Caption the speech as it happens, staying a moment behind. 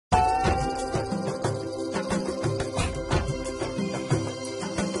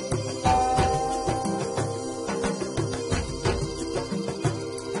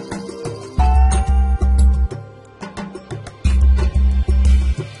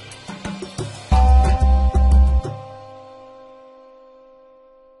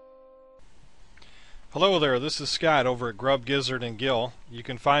Hello there, this is Scott over at Grub Gizzard and Gill. You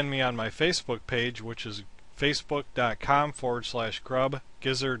can find me on my Facebook page, which is facebook.com/Grub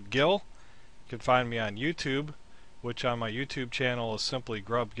Gizzard Gill. You can find me on YouTube, which on my YouTube channel is simply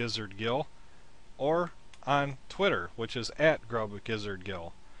Grub Gizzard Gill, or on Twitter, which is @Grub Gizzard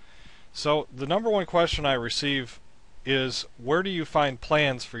Gill. So the number one question I receive is, where do you find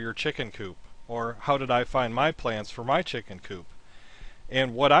plans for your chicken coop? Or how did I find my plans for my chicken coop?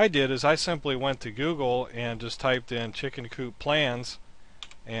 And what I did is I simply went to Google and just typed in chicken coop plans,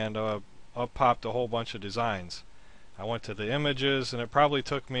 and up popped a whole bunch of designs. I went to the images, and it probably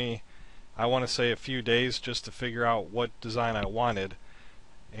took me, I want to say, a few days just to figure out what design I wanted.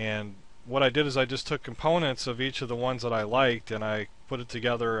 And what I did is I just took components of each of the ones that I liked, and I put it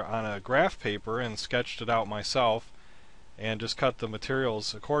together on a graph paper and sketched it out myself and just cut the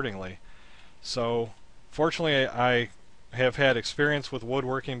materials accordingly. So fortunately I have had experience with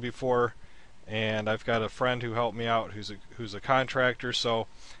woodworking before, and I've got a friend who helped me out who's a contractor, so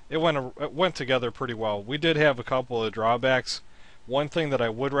it went together pretty well. We did have a couple of drawbacks. One thing that I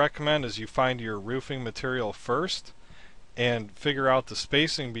would recommend is you find your roofing material first and figure out the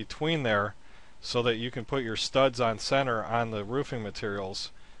spacing between there so that you can put your studs on center on the roofing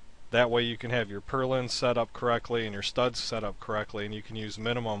materials. That way you can have your purlins set up correctly and your studs set up correctly, and you can use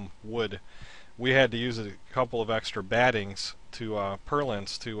minimum wood. We had to use a couple of extra battings to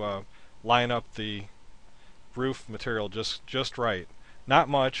purlins to line up the roof material just right. Not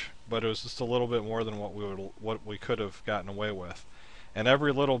much, but it was just a little bit more than what we could have gotten away with. And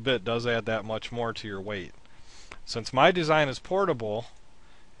every little bit does add that much more to your weight. Since my design is portable,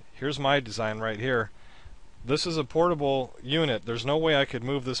 here's my design right here. This is a portable unit. There's no way I could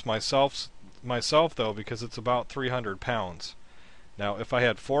move this myself though, because it's about 300 pounds. Now if I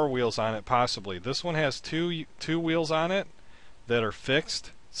had 4 wheels on it, possibly. This one has two wheels on it that are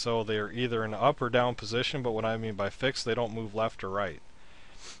fixed, so they're either in up or down position, but what I mean by fixed, they don't move left or right.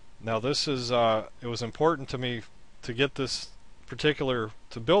 Now this is it was important to me to get this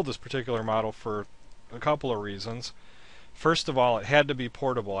to build this particular model for a couple of reasons. First of all, it had to be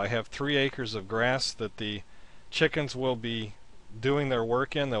portable. I have 3 acres of grass that the chickens will be doing their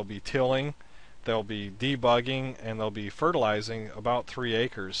work in. They'll be tilling, they'll be debugging, and they'll be fertilizing about 3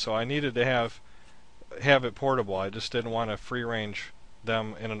 acres. So I needed to have it portable. I just didn't want to free range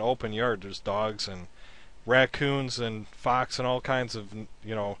them in an open yard. There's dogs and raccoons and fox and all kinds of,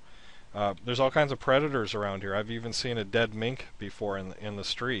 there's all kinds of predators around here. I've even seen a dead mink before in the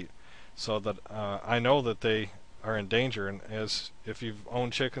street. So that I know that they are in danger, and as if you've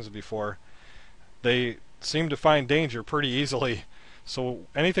owned chickens before, they seem to find danger pretty easily. So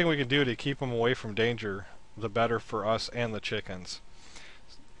anything we can do to keep them away from danger, the better for us and the chickens.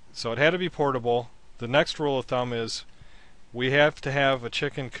 So it had to be portable. The next rule of thumb is we have to have a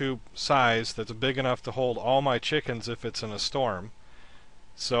chicken coop size that's big enough to hold all my chickens if it's in a storm.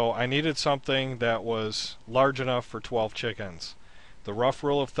 So I needed something that was large enough for 12 chickens. The rough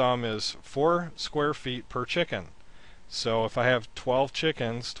rule of thumb is 4 square feet per chicken. So if I have 12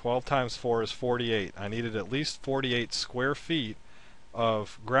 chickens, 12 times 4 is 48. I needed at least 48 square feet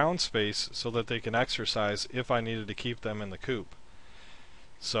of ground space so that they can exercise if I needed to keep them in the coop.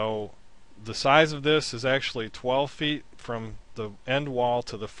 So the size of this is actually 12 feet from the end wall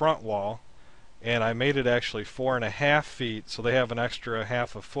to the front wall, and I made it actually 4.5 feet, so they have an extra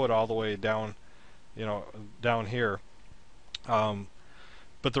half a foot all the way down, down here.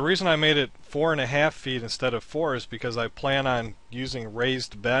 But the reason I made it 4.5 feet instead of 4 is because I plan on using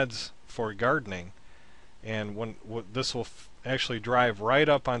raised beds for gardening, and this will actually drive right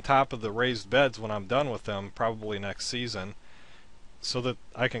up on top of the raised beds when I'm done with them, probably next season, so that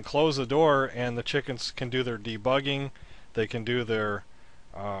I can close the door and the chickens can do their debugging, they can do their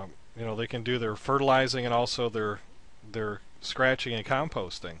they can do their fertilizing, and also their scratching and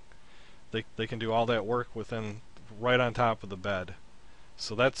composting. They can do all that work right on top of the bed.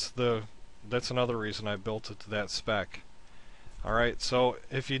 So that's another reason I built it to that spec. Alright, so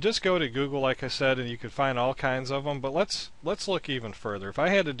if you just go to Google, like I said, and you can find all kinds of them, but let's look even further. If I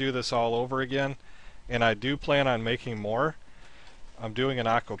had to do this all over again, and I do plan on making more, I'm doing an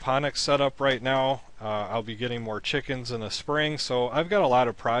aquaponics setup right now. I'll be getting more chickens in the spring, so I've got a lot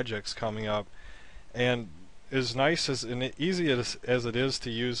of projects coming up, and as nice and easy as it is to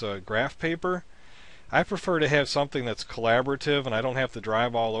use a graph paper, I prefer to have something that's collaborative, and I don't have to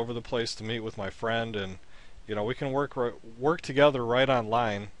drive all over the place to meet with my friend, and we can work together right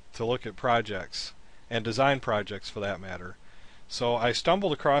online to look at projects and design projects for that matter. So I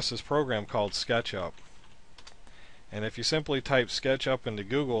stumbled across this program called SketchUp, and if you simply type SketchUp into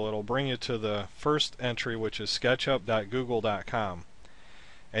Google, it'll bring you to the first entry, which is sketchup.google.com.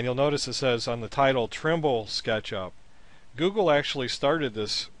 And you'll notice it says on the title Trimble SketchUp. Google actually started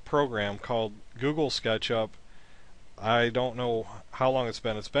this program called Google SketchUp. I don't know how long it's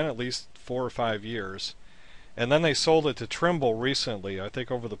been. It's been at least 4 or 5 years. And then they sold it to Trimble recently, I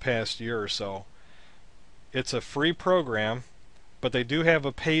think over the past year or so. It's a free program, but they do have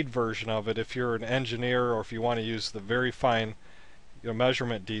a paid version of it if you're an engineer or if you want to use the very fine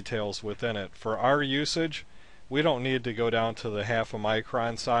measurement details within it. For our usage, we don't need to go down to the half a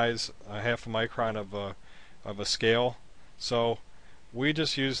micron size, half a micron of a scale. So we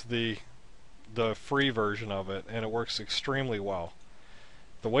just use the free version of it, and it works extremely well.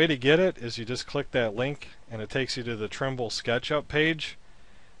 The way to get it is you just click that link and it takes you to the Trimble SketchUp page.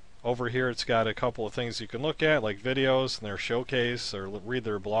 Over here it's got a couple of things you can look at, like videos and their showcase, or read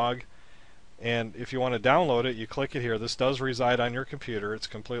their blog. And if you want to download it, you click it here. This does reside on your computer. It's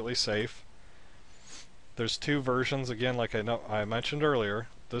completely safe. There's 2 versions, again, like I mentioned earlier.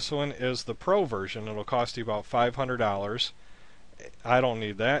 This one is the Pro version. It'll cost you about $500. I don't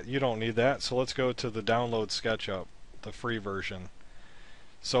need that. You don't need that. So let's go to the Download SketchUp, the free version.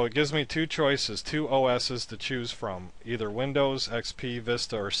 So it gives me 2 choices, 2 OSs to choose from, either Windows, XP,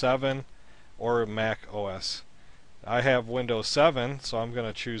 Vista, or 7, or Mac OS. I have Windows 7, so I'm going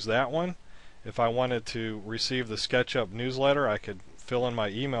to choose that one. If I wanted to receive the SketchUp newsletter, I could fill in my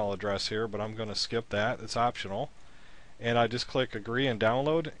email address here, but I'm going to skip that. It's optional. And I just click agree and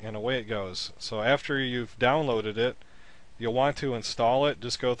download, and away it goes. So after you've downloaded it, you'll want to install it.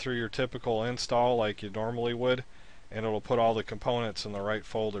 Just go through your typical install like you normally would, and it'll put all the components in the right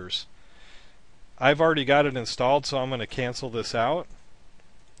folders. I've already got it installed, so I'm going to cancel this out,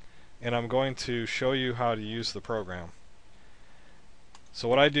 and I'm going to show you how to use the program. So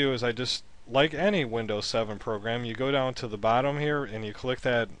what I do is I just, like any Windows 7 program, you go down to the bottom here and you click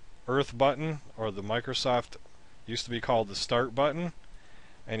that Earth button, or the Microsoft used to be called the Start button,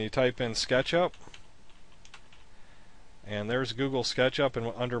 and you type in SketchUp, and there's Google SketchUp,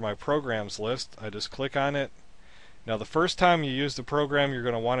 and under my programs list I just click on it. Now the first time you use the program, you're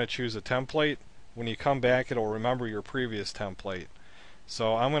going to want to choose a template. When you come back, it'll remember your previous template.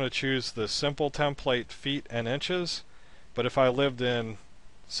 So I'm going to choose the simple template feet and inches, but if I lived in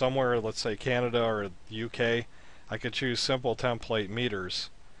somewhere, let's say Canada or the UK, I could choose simple template meters.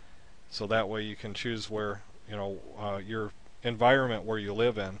 So that way you can choose where, your environment where you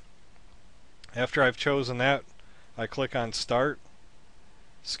live in. After I've chosen that, I click on Start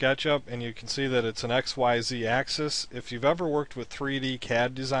SketchUp, and you can see that it's an XYZ axis. If you've ever worked with 3D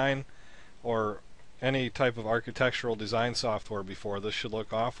CAD design or any type of architectural design software before, this should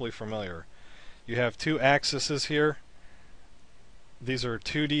look awfully familiar. You have 2 axes here. These are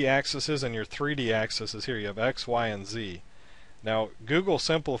 2D axes, and your 3D axis is here. You have X, Y, and Z. Now Google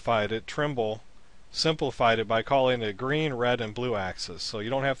simplified it, Trimble simplified it by calling it green, red, and blue axis. So you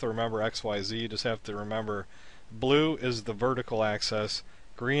don't have to remember X, Y, Z, you just have to remember blue is the vertical axis,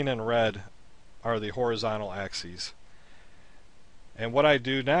 green and red are the horizontal axes. And what I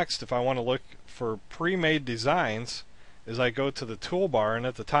do next, if I want to look for pre-made designs, is I go to the toolbar, and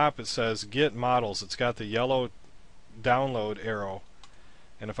at the top it says Get Models. It's got the yellow download arrow.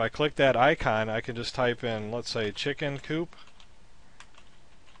 And if I click that icon, I can just type in, let's say, chicken coop.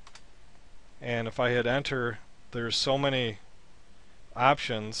 And if I hit enter, there's so many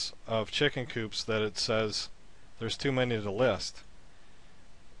options of chicken coops that it says there's too many to list.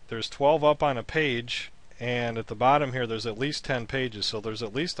 There's 12 up on a page, and at the bottom here there's at least 10 pages, so there's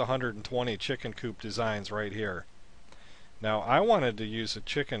at least 120 chicken coop designs right here. Now I wanted to use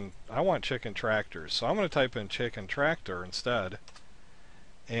I want chicken tractors, so I'm going to type in chicken tractor instead,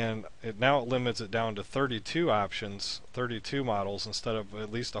 and now it limits it down to 32 options, 32 models instead of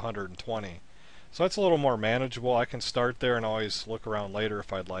at least 120. So that's a little more manageable. I can start there and always look around later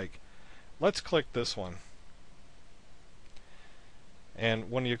if I'd like. Let's click this one.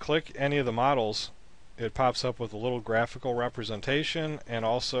 And when you click any of the models, it pops up with a little graphical representation and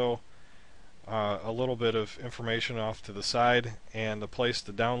also a little bit of information off to the side, and the place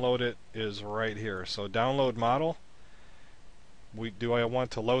to download it is right here. So download model. Do I want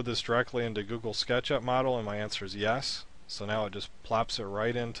to load this directly into Google SketchUp model? And my answer is yes. So now it just plops it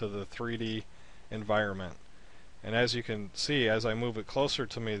right into the 3D environment. And as you can see, as I move it closer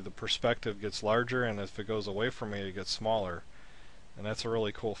to me, the perspective gets larger, and if it goes away from me, it gets smaller. And that's a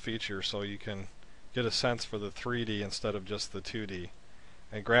really cool feature, so you can get a sense for the 3D instead of just the 2D.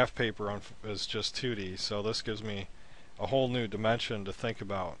 And graph paper is just 2D, so this gives me a whole new dimension to think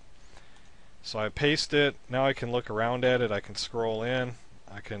about. So I paste it. Now I can look around at it. I can scroll in.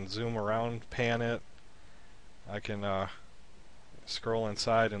 I can zoom around, pan it. I can scroll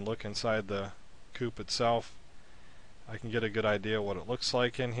inside and look inside the coop itself. I can get a good idea what it looks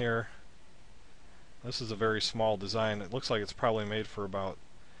like in here. This is a very small design. It looks like it's probably made for about,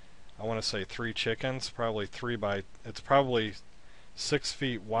 I want to say 3 chickens, probably it's probably 6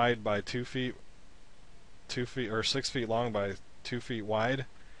 feet wide by 2 feet, or 6 feet long by 2 feet wide.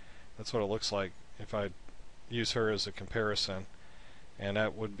 That's what it looks like if I use her as a comparison. And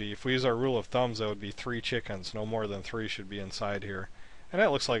that would be, if we use our rule of thumbs, that would be 3 chickens. No more than 3 should be inside here. And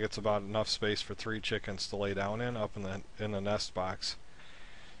that looks like it's about enough space for 3 chickens to lay down in up in the nest box.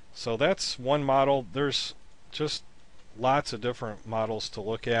 So that's one model. There's just lots of different models to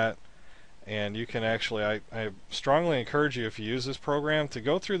look at, and you can actually, I strongly encourage you, if you use this program, to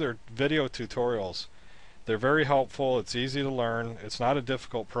go through their video tutorials. They're very helpful. It's easy to learn. It's not a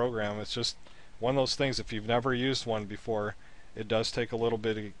difficult program. It's just one of those things, if you've never used one before, it does take a little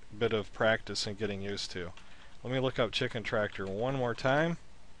bit of practice and getting used to. Let me look up Chicken Tractor one more time,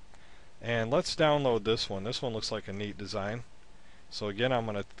 and let's download this one. This one looks like a neat design. So again, I'm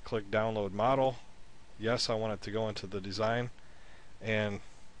going to click download model. Yes, I want it to go into the design, and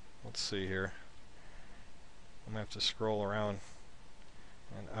let's see here. I'm going to have to scroll around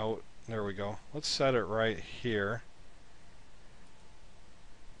and out. There we go. Let's set it right here.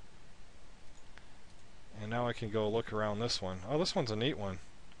 And now I can go look around this one. Oh, this one's a neat one.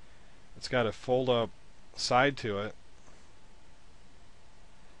 It's got a fold up side to it.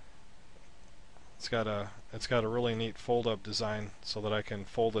 It's got a really neat fold up design so that I can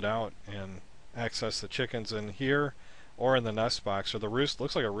fold it out and access the chickens in here or in the nest box, or the roost.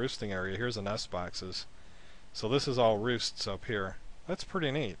 Looks like a roosting area. Here's the nest boxes. So this is all roosts up here. That's pretty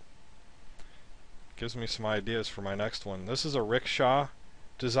neat. Gives me some ideas for my next one. This is a rickshaw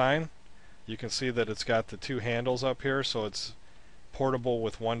design. You can see that it's got the 2 handles up here, so it's portable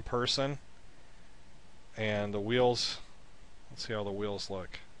with 1 person. And the wheels, let's see how the wheels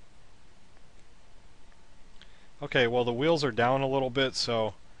look. Okay, well, the wheels are down a little bit,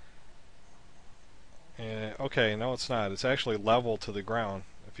 so okay, no, it's not. It's actually level to the ground.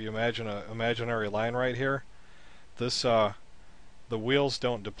 If you imagine an imaginary line right here, this the wheels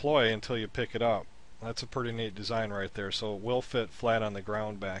don't deploy until you pick it up. That's a pretty neat design right there. So it will fit flat on the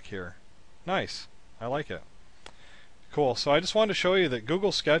ground back here. Nice. I like it. Cool. So I just wanted to show you that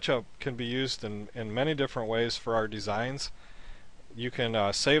Google SketchUp can be used in many different ways for our designs. You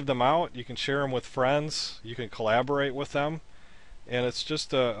can save them out, you can share them with friends, you can collaborate with them, and it's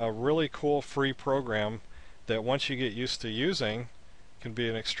just a really cool free program that once you get used to using can be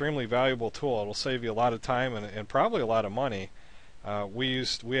an extremely valuable tool. It'll save you a lot of time and probably a lot of money.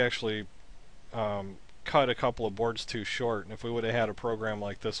 We actually cut a couple of boards too short, and if we would have had a program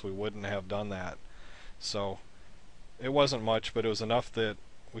like this, we wouldn't have done that. So it wasn't much, but it was enough that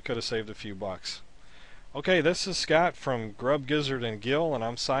we could have saved a few bucks. Okay, this is Scott from Grub Gizzard and Gill, and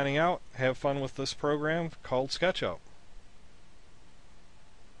I'm signing out. Have fun with this program called SketchUp.